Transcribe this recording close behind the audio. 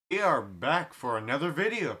We are back for another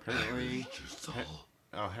video, apparently.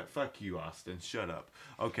 Fuck you, Austin. Shut up.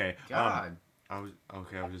 Okay. God. I was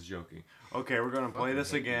just joking. Okay, we're gonna play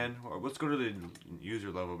this again. Let's go to the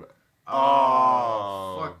user level.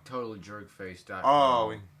 Fuck totaljerkface.com.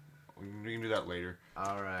 Oh, we can do that later.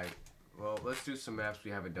 Alright. Well, let's do some maps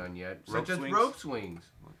we haven't done yet. Rope Such as swings? rope swings.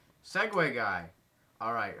 Segway guy.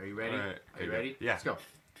 Alright, are you ready? Alright, Are you ready? Yeah. Let's go.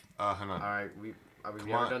 Hang on. Alright, we've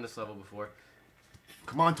never done this level before.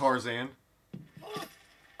 Come on, Tarzan.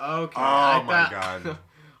 Okay. Oh my god.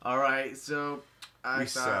 Alright, so We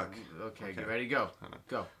suck. Okay, get ready, go.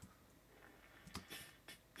 Go.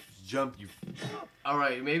 Jump, you.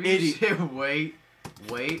 Alright, maybe Idiot. you should wait.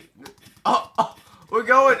 Oh, we're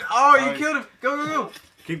going. Oh, you killed him. Go.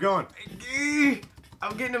 Keep going.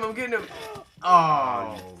 I'm getting him.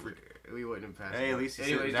 Oh, we wouldn't have passed. Hey, at least you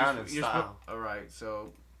sit down in style. Alright,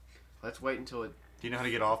 so let's wait until it. Do you know how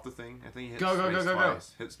to get off the thing? I think you hit Go.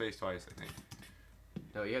 twice. Hit space twice, I think.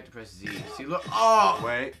 No, you have to press Z. See, look. Oh!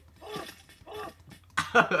 Wait.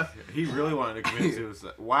 He really wanted to commit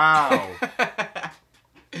suicide. Wow.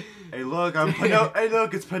 Hey, look, Hey,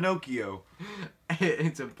 look, it's Pinocchio.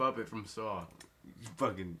 It's a puppet from Saw. You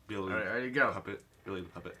fucking Billy. Alright, ready, go. Puppet. Billy the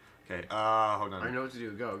puppet. Okay, hold on. I know what to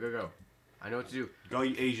do. Go. I know what to do. Go,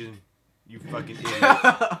 you Asian. You fucking idiot.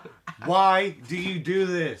 Why do you do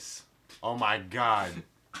this? Oh my god.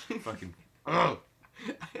 Fucking. Ugh.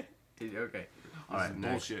 Okay. This Alright, is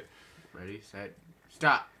next. bullshit. Ready, set,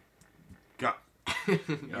 stop. Go. You're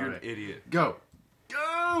an Alright. idiot. Go.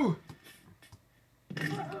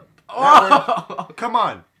 Oh! Come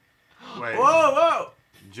on. Wait. Whoa!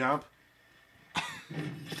 Jump.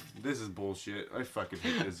 This is bullshit. I fucking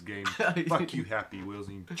hate this game. Fuck you, Happy Wheels,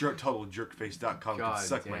 and totaljerkface.com can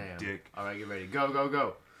suck my dick. Alright, get ready.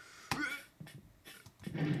 Go.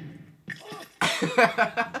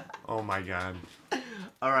 Oh my god.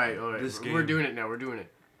 Alright. This game. We're doing it now.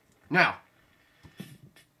 Now.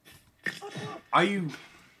 Are you...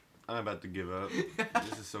 I'm about to give up.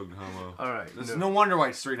 This is so homo. Alright. No wonder why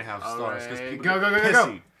it's 3.5 stars. Alright, Go.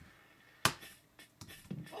 go.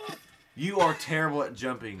 You are terrible at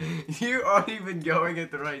jumping. You aren't even going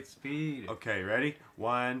at the right speed. Okay, ready?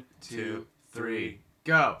 1, 2, 3.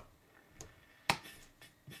 Go.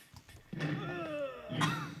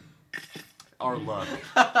 Our luck.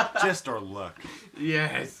 Just our luck.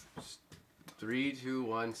 Yes. 3, 2,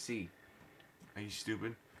 1, C. Are you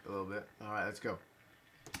stupid? A little bit. Alright, let's go.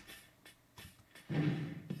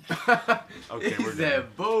 Okay, we're said, done.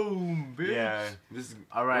 boom, bitch. Yeah. This is...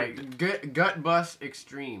 Alright, gut bust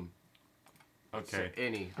extreme. Okay. So,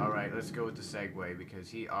 any. Alright, let's go with the Segway because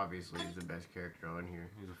he obviously is the best character on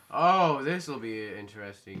here. Oh, this will be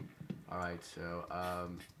interesting. Alright, so,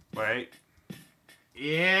 Wait.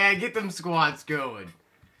 yeah, get them squats going.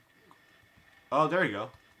 Oh, there you go.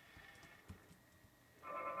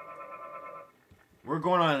 We're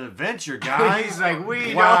going on an adventure, guys. He's like,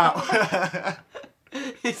 wow.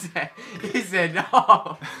 He said,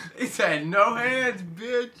 no. He said, no hands,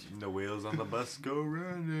 bitch. The wheels on the bus go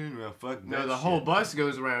running. Well, fuck No, that the shit. whole bus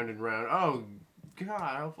goes round and round. Oh, God,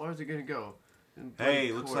 how far is it going to go?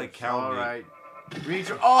 Hey, looks like cow meat. All right.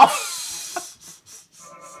 Reach. Oh!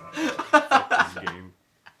 Fuck this game.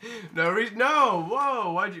 No, reach. No,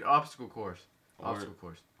 whoa. Why'd you. Obstacle course. Obstacle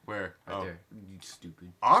course. Where? Right there. You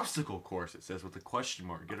stupid. Obstacle course, it says with a question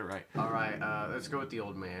mark. Get it right. All right, let's go with the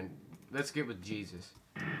old man. Let's get with Jesus.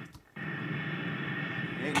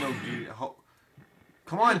 Ain't no G.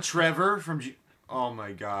 Come on, Trevor from G. Oh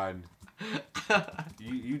my god.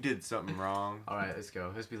 You did something wrong. All right, let's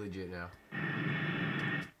go. Let's be legit now.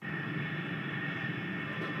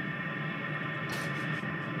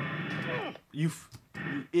 You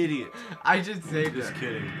idiot. I just saved Just it.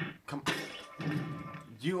 kidding. Come.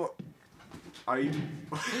 Are you?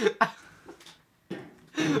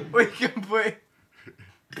 We can play.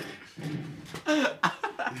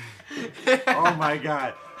 Oh my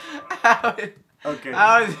god. Okay.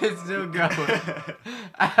 How is it still going?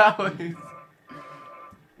 How is...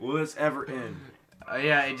 Will this ever end?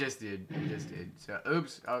 Yeah, it just did. So,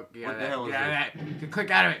 oops. Oh, get What out the hell of is that.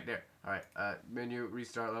 Click out of it. There. All right. Menu,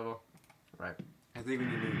 restart level. Right. I think we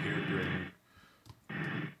need a new character in here.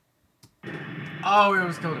 Oh, we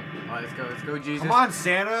almost killed him. All right, let's go, Jesus. Come on,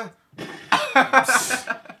 Santa.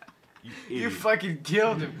 You fucking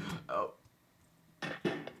killed him. Oh.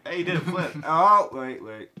 Hey, he did a flip. Oh, wait.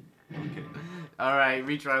 Okay. All right,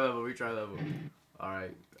 retry level. All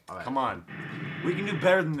right. Come on. We can do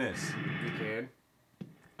better than this. You can.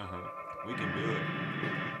 We can do it.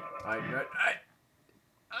 All right.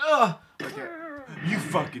 Ugh. Okay. You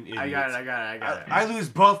fucking idiot. I got it. I lose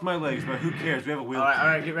both my legs, but who cares? We have a wheel. All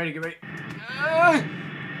right, get ready.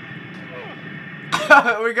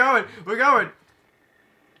 We're going. We're going.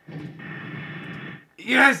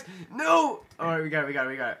 Yes. No. All right, we got it.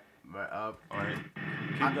 Right, up. All right.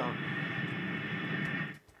 Keep going.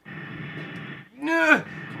 No.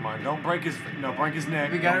 Come on, don't break his break his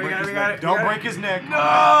neck. We got it. Don't break his neck.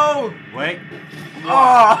 No. Wait.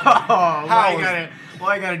 Oh.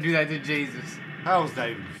 Why you gotta do that to Jesus? How is that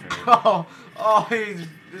even fair? Oh, he's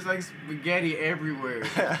there's like spaghetti everywhere.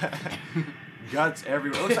 Guts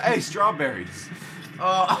everywhere. Looks like, hey, strawberries.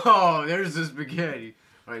 Oh, there's the spaghetti.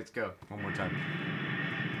 All right, let's go. One more time.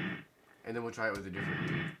 And then we'll try it with a different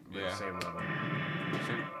dude. Yeah. Same level.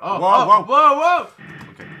 Oh, Whoa.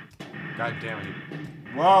 Okay. God damn it.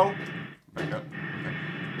 Whoa. Back up.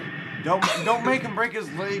 Okay. Don't make him break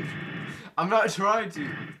his leg. I'm not trying to.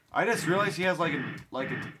 I just realized he has like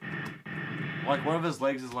one of his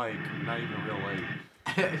legs is like not even a real leg.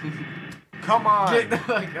 Come on. Get the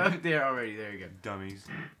fuck up there already. There you go. Dummies.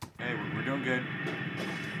 Hey, we're doing good.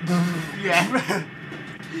 Yeah.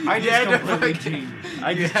 I just completely jinxed.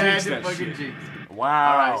 I just jinxed that shit. Jinx.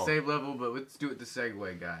 Wow. Alright, save level, but let's do it the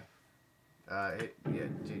Segway guy.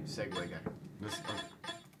 Segway guy.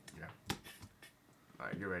 Yeah.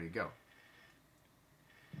 Alright, get ready, go.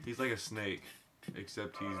 He's like a snake,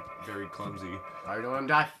 except he's very clumsy. Alright, don't let him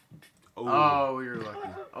die. Oh, you're lucky.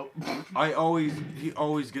 Oh. He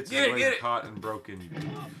always gets his leg caught and broken.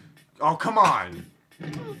 Oh, come on.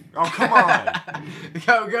 Oh, come on.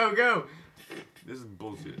 Go. This is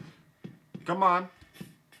bullshit. Come on.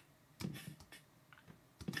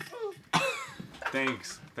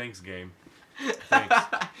 Thanks, game. Thanks.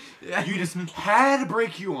 Yeah. You just had to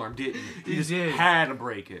break your arm, didn't you? You just had to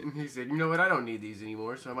break it. He said, "You know what? I don't need these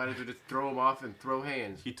anymore, so I might as well just throw them off and throw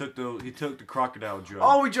hands." He took the crocodile drug.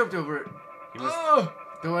 Oh, we jumped over it.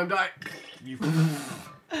 Don't let him die.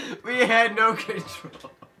 We had no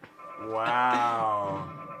control. Wow.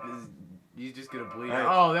 He's just gonna bleed out.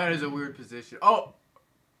 Oh, that is a weird position. Oh.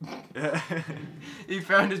 He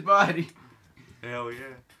found his body. Hell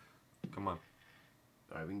yeah. Come on.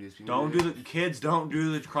 Alright, we can do this. Don't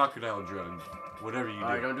do the crocodile drug. Whatever you do.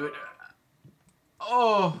 Alright, don't do it.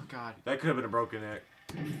 Oh, God. That could have been a broken neck.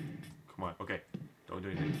 Come on. Okay. Don't do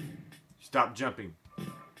anything. Stop jumping.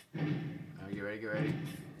 Alright, get ready.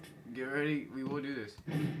 Get ready. We will do this.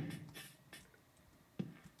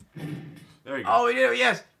 There you go. Oh, we did it.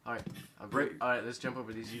 Yes. Alright. Alright, let's jump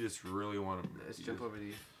over these. You just really want to... Let's jump over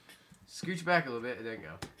these. Scooch back a little bit and then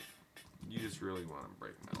go. You just really want to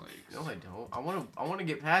break my legs. No, I don't. I want to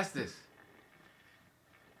get past this.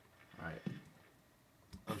 All right.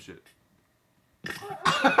 Oh shit.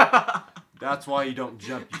 That's why you don't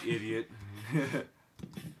jump, you idiot.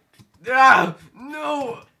 Ah,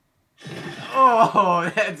 no. Oh,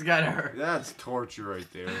 that's gotta hurt. That's torture right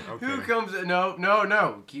there. Okay. Who comes?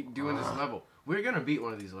 No. Keep doing this level. We're gonna beat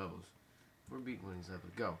one of these levels. We're beating one of these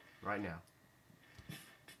levels. Go right now.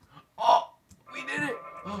 Oh, we did it.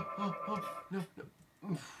 Oh, no.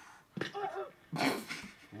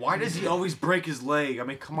 Why does he always break his leg? I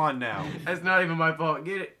mean, come on now. That's not even my fault.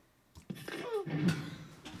 Get it.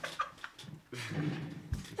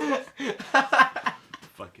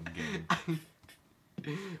 Fucking game.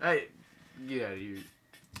 Hey, get out of here.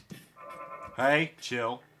 Hey,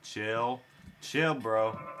 chill,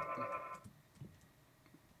 bro.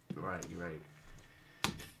 Alright, you ready?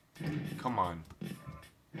 Come on.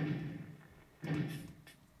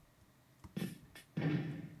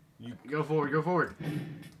 You go forward.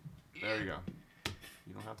 There you go.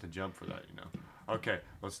 You don't have to jump for that, you know. Okay,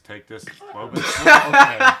 let's take this a little bit slow.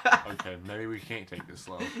 Okay, maybe we can't take this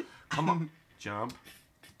slow. Come on, jump.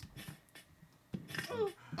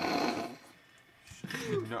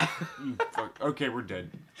 No, you fuck. Okay, we're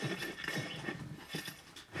dead.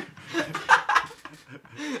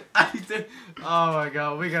 Oh my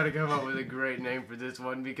god, we gotta come up with a great name for this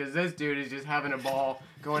one because this dude is just having a ball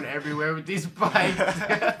going everywhere with these spikes.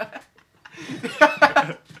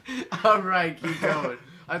 Alright, keep going.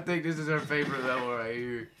 I think this is our favorite level right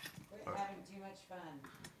here. We're having too much fun.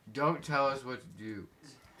 Don't tell us what to do.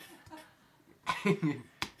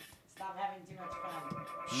 Stop having too much fun.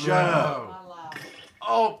 Shut up. Not allowed.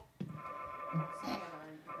 Oh!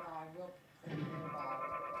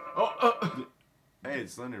 Oh! Hey,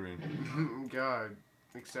 it's Slenderman. God.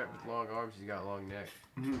 Except with long arms, he's got a long neck.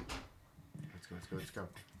 Let's go.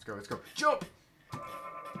 Jump!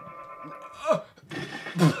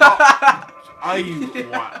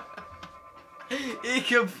 What? He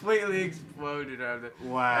completely exploded out of it.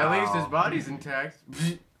 Wow. At least his body's intact.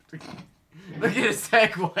 Look at his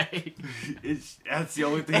Segway. That's the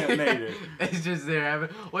only thing that made it. It's just there having.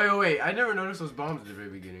 Wait. I never noticed those bombs at the very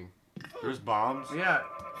beginning. There's bombs? Yeah.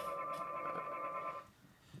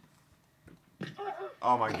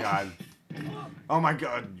 Oh my god. Oh my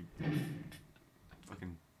god.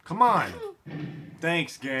 Fucking. Come on.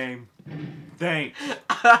 Thanks, game. Thanks.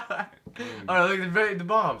 Alright, look at the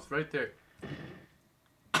bombs right there.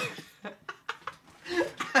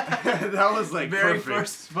 That was like Very perfect.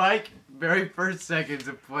 first spike, very first seconds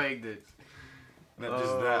of playing this. Not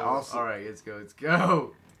just that. Also. Alright, let's go, let's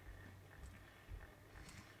go.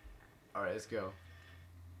 Alright, let's go.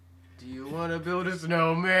 Do you want to build a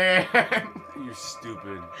snowman? You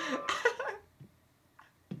stupid.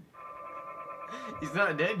 He's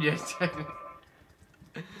not dead yet.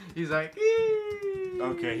 He's like,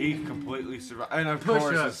 Okay, he completely survived. And of Push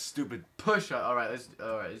course, up. this stupid. push up. Alright, let's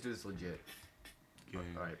do this legit. game.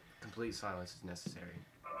 Alright, complete silence is necessary.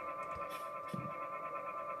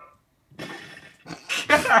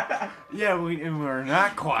 Yeah, we're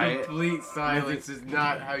not quiet. Complete silence is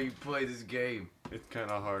not how you play this game. It's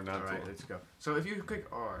kind of hard not Alright, to. let's go. So if you click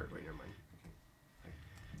R, wait, never mind.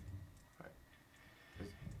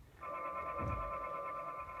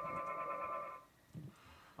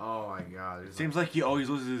 Oh my god. It seems like he always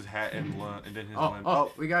loses his hat and then his limb.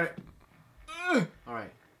 Oh, we got it.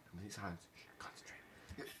 Alright. Complete silence.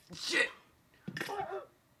 Concentrate. Shit!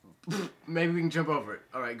 Maybe we can jump over it.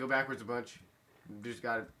 Alright, go backwards a bunch. Just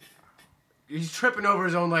got it. He's tripping over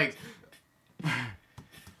his own legs.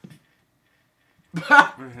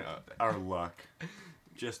 Our luck.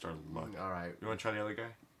 Just our luck. Alright. You want to try the other guy?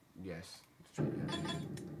 Yes.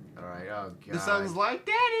 Alright, oh god. The sounds like,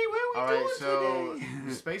 Daddy, what are we Alright, so doing the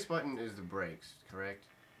today? space button is the brakes, correct?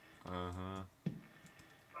 Uh-huh.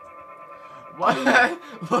 What?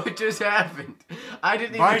 What just happened? I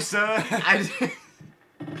didn't even. Bye, son. I didn't...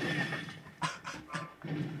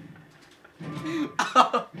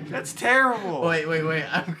 That's terrible. Wait.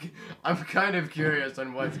 I'm kind of curious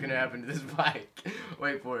on what's gonna happen to this bike.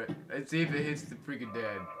 Wait for it. Let's see if it hits the freaking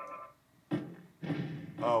dead.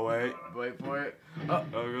 Oh, wait. Wait for it. Oh.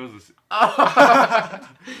 Oh, it goes. Oh.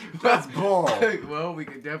 That's bull. Well, we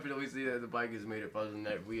can definitely see that the bike has made it farther than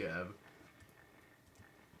that we have.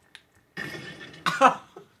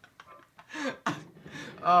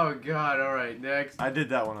 Oh god, alright, next. I did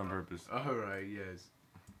that one on purpose. Alright, yes.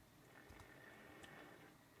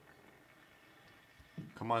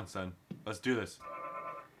 Come on, son. Let's do this.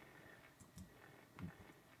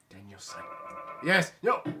 Danielson. Yes!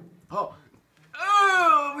 No! Oh!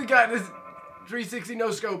 Oh! We got this 360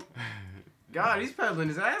 no scope. God, he's pedaling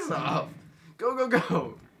his ass off. Go!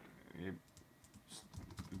 You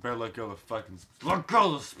better let go of the fucking. Let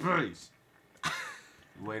go of the space.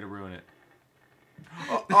 Way to ruin it.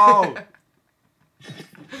 Oh!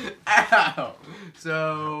 Ow!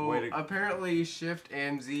 So, Way to- apparently Shift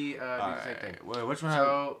and Z do the same thing. Alright, wait, which one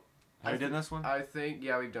So, have you done this one? I think,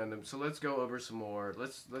 yeah, we've done them. So let's go over some more.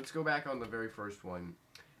 Let's go back on the very first one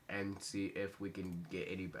and see if we can get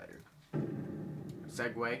any better.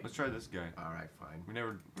 Segway. Let's try this guy. Alright, fine. We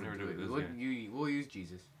never do it this We'll, guy. we'll use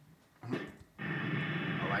Jesus.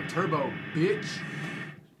 Alright, turbo, bitch.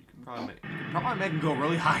 You can probably make him go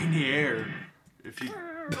really high in the air. If you.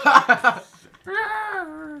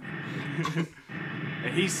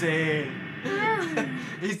 And he said.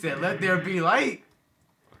 He said, let there be light.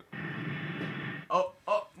 Oh,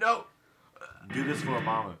 no. Do this for a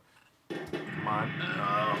mama. Come on.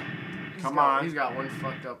 Come on. He's got one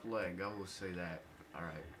fucked up leg, I will say that.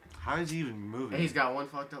 Alright. How is he even moving? He's got one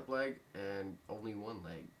fucked up leg and only one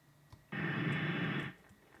leg.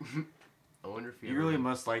 I wonder if You really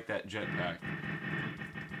must like that jetpack.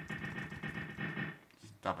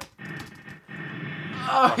 Stop it.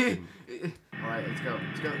 Oh, Fucking- Alright, let's go.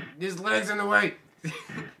 His leg's in the way.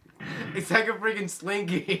 It's like a freaking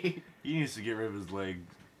slinky. He needs to get rid of his leg.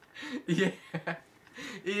 Yeah.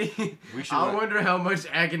 We should. I wonder how much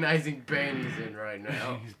agonizing pain he's in right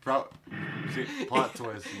now. He's probably. Plot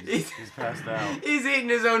twist. He's passed out. He's eating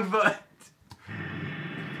his own butt.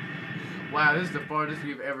 Wow, this is the farthest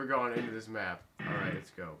we've ever gone into this map. Alright,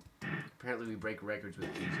 let's go. Apparently we break records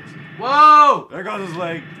with Jesus. Whoa! There goes his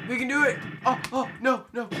leg. We can do it! Oh, no.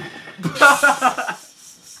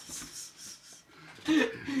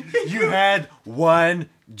 You had one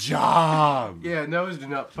job. Yeah, nose did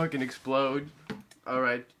not fucking explode.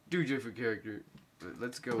 Alright, do different character.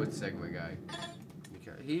 Let's go with Segway Guy.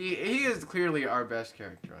 Okay. He is clearly our best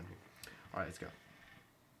character on here. Alright, let's go.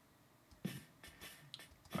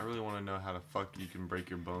 I really want to know how the fuck you can break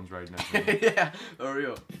your bones right now. Yeah, for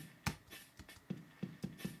real.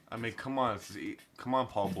 I mean, come on. Come on,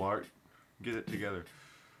 Paul Blart. Get it together.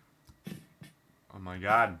 Oh my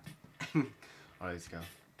god. Alright, let's go.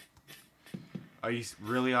 Are you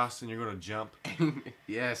really, Austin? You're going to jump?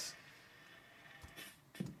 Yes.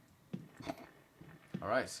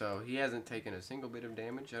 Alright, so he hasn't taken a single bit of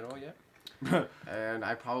damage at all yet. And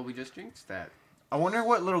I probably just jinxed that. I wonder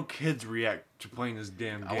what little kids react to playing this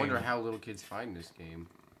damn game. I wonder how little kids find this game.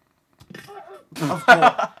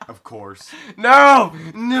 Of course. No!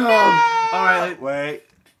 No! Alright, Wait.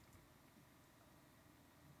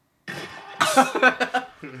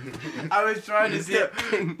 I was trying to see it.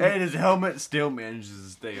 And his helmet still manages to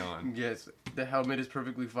stay on. Yes, the helmet is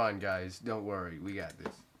perfectly fine, guys. Don't worry, we got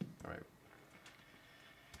this. Alright.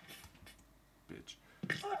 Bitch.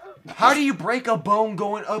 How do you break a bone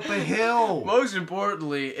going up a hill? Most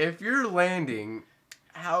importantly, if you're landing,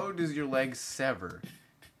 how does your leg sever?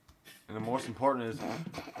 And the most important is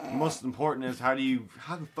how the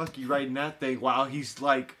fuck you riding that thing while he's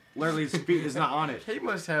like literally his feet is not on it. He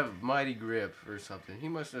must have mighty grip or something. He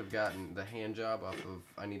must have gotten the hand job off of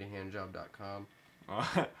IneedAhandjob.com.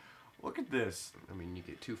 Look at this. I mean, you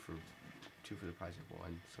get two for the price of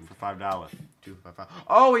one. For $5. 2 for 5.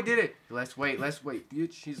 Oh, we did it! Let's wait,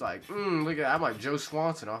 bitch. She's like, look at, I'm like Joe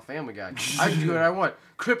Swanson off Family Guy. I can do what I want,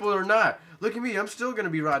 crippled or not. Look at me, I'm still gonna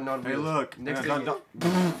be riding on wheels. Hey, look. Next thing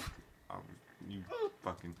you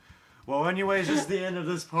fucking. Well, anyways, this is the end of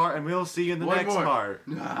this part, and we'll see you in the next part.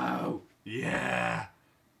 No. Yeah.